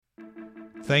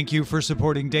Thank you for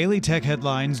supporting Daily Tech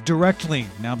Headlines directly.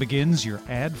 Now begins your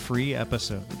ad-free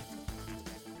episode.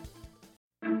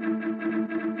 I'm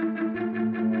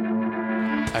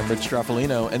Rich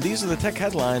Straffolino, and these are the tech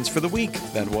headlines for the week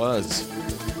that was.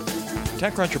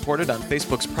 TechCrunch reported on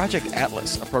Facebook's Project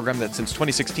Atlas, a program that since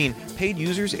 2016 paid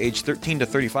users aged 13 to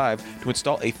 35 to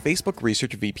install a Facebook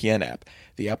Research VPN app.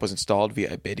 The app was installed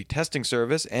via a beta testing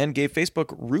service and gave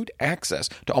Facebook root access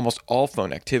to almost all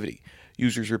phone activity.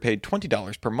 Users were paid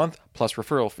 $20 per month plus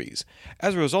referral fees.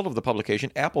 As a result of the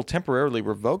publication, Apple temporarily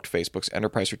revoked Facebook's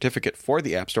enterprise certificate for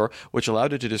the App Store, which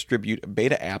allowed it to distribute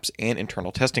beta apps and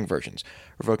internal testing versions.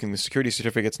 Revoking the security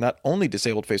certificates not only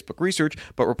disabled Facebook Research,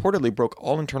 but reportedly broke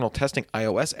all internal testing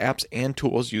iOS apps and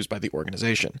tools used by the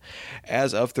organization.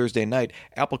 As of Thursday night,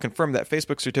 Apple confirmed that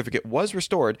Facebook's certificate was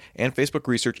restored and Facebook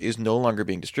Research is no longer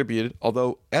being distributed,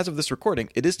 although as of this recording,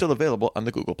 it is still available on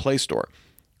the Google Play Store.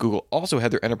 Google also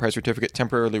had their enterprise certificate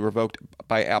temporarily revoked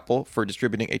by Apple for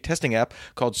distributing a testing app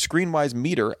called ScreenWise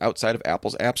Meter outside of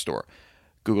Apple's App Store.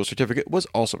 Google's certificate was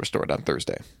also restored on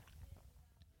Thursday.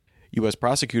 U.S.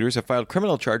 prosecutors have filed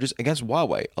criminal charges against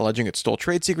Huawei, alleging it stole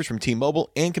trade secrets from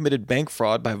T-Mobile and committed bank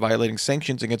fraud by violating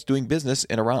sanctions against doing business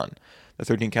in Iran. The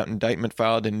 13-count indictment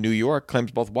filed in New York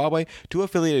claims both Huawei, two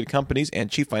affiliated companies,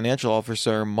 and Chief Financial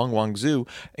Officer Meng Wanzhou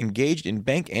engaged in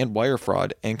bank and wire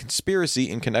fraud and conspiracy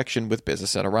in connection with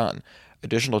business in Iran.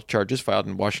 Additional charges filed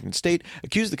in Washington state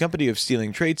accuse the company of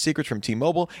stealing trade secrets from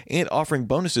T-Mobile and offering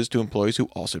bonuses to employees who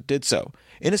also did so.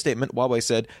 In a statement, Huawei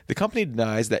said the company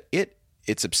denies that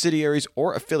its subsidiaries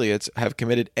or affiliates have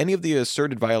committed any of the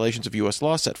asserted violations of U.S.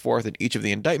 law set forth in each of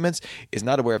the indictments, is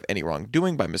not aware of any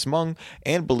wrongdoing by Ms. Meng,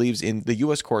 and believes in the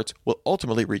U.S. courts will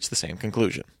ultimately reach the same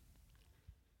conclusion.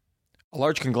 A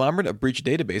large conglomerate of breached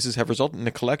databases have resulted in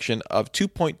a collection of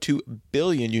 2.2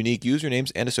 billion unique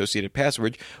usernames and associated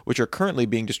passwords, which are currently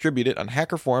being distributed on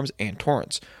hacker forums and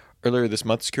torrents. Earlier this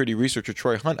month, security researcher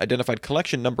Troy Hunt identified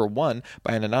collection number 1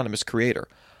 by an anonymous creator.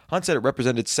 Hunt said it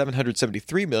represented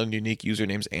 773 million unique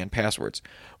usernames and passwords.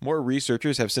 More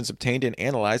researchers have since obtained and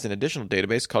analyzed an additional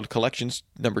database called Collections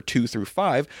number 2 through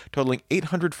 5, totaling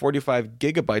 845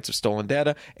 gigabytes of stolen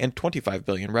data and 25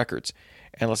 billion records.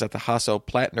 Analysts at the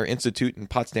Hasso-Plattner Institute in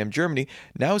Potsdam, Germany,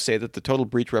 now say that the total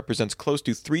breach represents close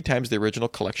to 3 times the original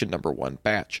collection number 1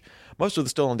 batch. Most of the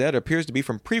stolen data appears to be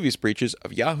from previous breaches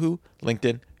of Yahoo,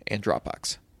 LinkedIn, and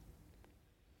Dropbox.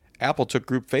 Apple took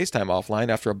group FaceTime offline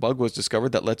after a bug was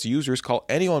discovered that lets users call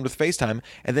anyone with FaceTime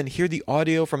and then hear the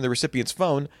audio from the recipient's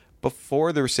phone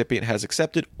before the recipient has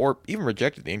accepted or even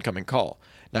rejected the incoming call.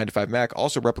 9to5Mac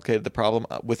also replicated the problem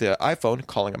with the iPhone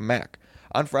calling a Mac.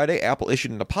 On Friday, Apple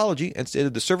issued an apology and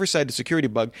stated the server-side security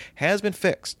bug has been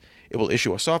fixed. It will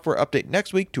issue a software update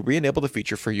next week to re-enable the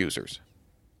feature for users.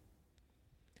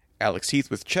 Alex Heath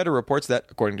with Cheddar reports that,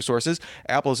 according to sources,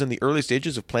 Apple is in the early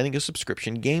stages of planning a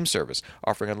subscription game service,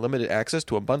 offering unlimited access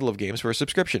to a bundle of games for a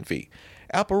subscription fee.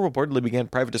 Apple reportedly began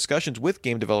private discussions with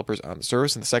game developers on the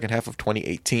service in the second half of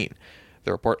 2018.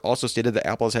 The report also stated that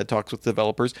Apple has had talks with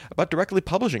developers about directly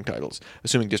publishing titles,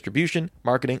 assuming distribution,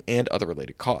 marketing, and other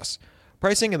related costs.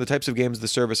 Pricing and the types of games the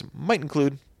service might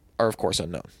include are, of course,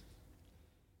 unknown.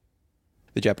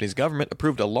 The Japanese government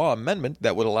approved a law amendment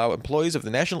that would allow employees of the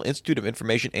National Institute of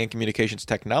Information and Communications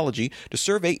Technology to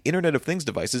survey Internet of Things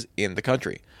devices in the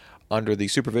country. Under the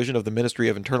supervision of the Ministry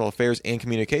of Internal Affairs and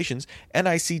Communications,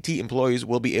 NICT employees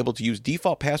will be able to use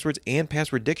default passwords and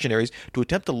password dictionaries to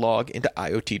attempt to log into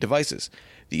IoT devices.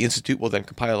 The institute will then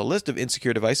compile a list of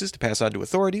insecure devices to pass on to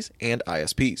authorities and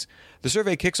ISPs. The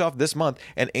survey kicks off this month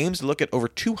and aims to look at over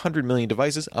 200 million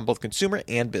devices on both consumer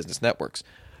and business networks.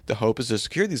 The hope is to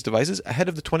secure these devices ahead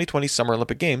of the 2020 Summer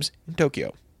Olympic Games in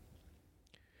Tokyo.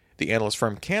 The analyst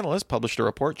firm Canalys published a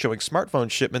report showing smartphone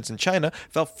shipments in China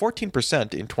fell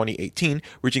 14% in 2018,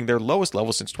 reaching their lowest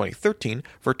level since 2013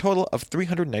 for a total of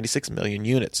 396 million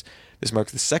units. This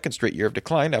marks the second straight year of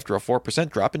decline after a 4%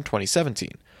 drop in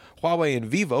 2017. Huawei and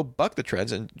Vivo bucked the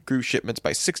trends and grew shipments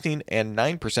by 16% and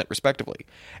 9% respectively.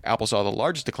 Apple saw the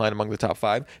largest decline among the top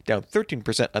 5, down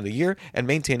 13% on the year and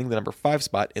maintaining the number 5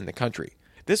 spot in the country.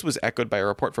 This was echoed by a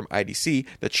report from IDC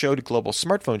that showed global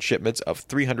smartphone shipments of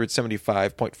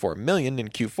 375.4 million in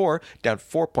Q4, down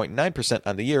 4.9%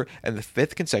 on the year and the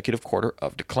 5th consecutive quarter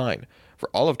of decline. For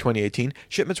all of 2018,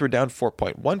 shipments were down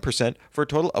 4.1% for a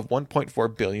total of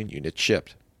 1.4 billion units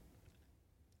shipped.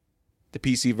 The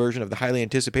PC version of the highly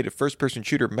anticipated first-person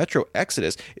shooter Metro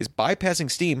Exodus is bypassing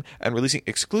Steam and releasing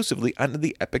exclusively onto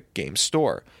the Epic Games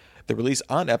Store. The release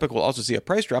on Epic will also see a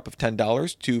price drop of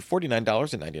 $10 to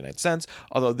 $49.99,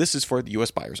 although this is for the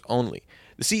US buyers only.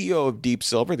 The CEO of Deep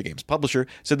Silver, the game's publisher,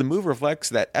 said the move reflects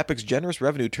that Epic's generous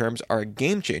revenue terms are a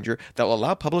game changer that will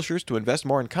allow publishers to invest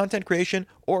more in content creation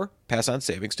or pass on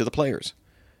savings to the players.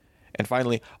 And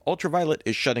finally, Ultraviolet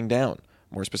is shutting down.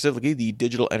 More specifically, the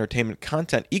Digital Entertainment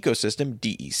Content Ecosystem,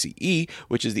 DECE,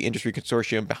 which is the industry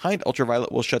consortium behind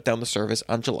Ultraviolet, will shut down the service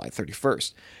on July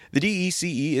 31st. The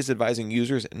DECE is advising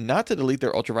users not to delete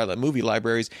their Ultraviolet movie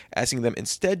libraries, asking them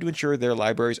instead to ensure their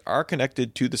libraries are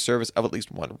connected to the service of at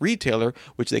least one retailer,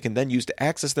 which they can then use to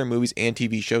access their movies and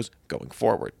TV shows going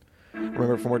forward.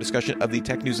 Remember, for more discussion of the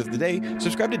tech news of the day,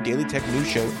 subscribe to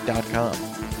dailytechnewsshow.com.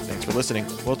 Thanks for listening.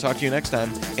 We'll talk to you next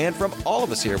time. And from all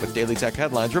of us here with Daily Tech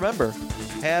Headlines, remember,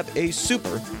 have a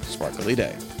super sparkly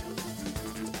day.